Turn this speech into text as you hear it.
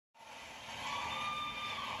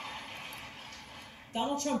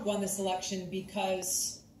Donald Trump won this election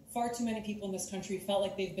because far too many people in this country felt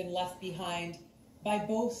like they've been left behind by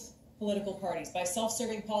both political parties, by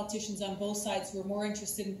self-serving politicians on both sides who are more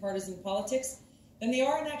interested in partisan politics than they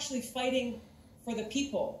are in actually fighting for the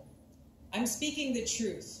people. I'm speaking the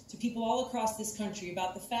truth to people all across this country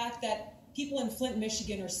about the fact that people in Flint,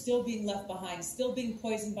 Michigan are still being left behind, still being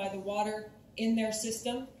poisoned by the water in their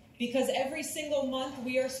system, because every single month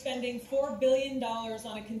we are spending $4 billion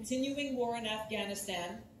on a continuing war in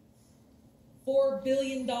Afghanistan, $4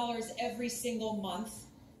 billion every single month,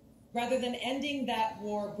 rather than ending that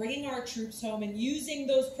war, bringing our troops home, and using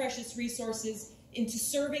those precious resources into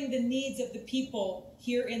serving the needs of the people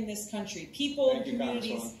here in this country. People,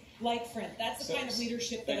 communities like Flint. That's the kind of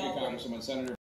leadership that I'll bring.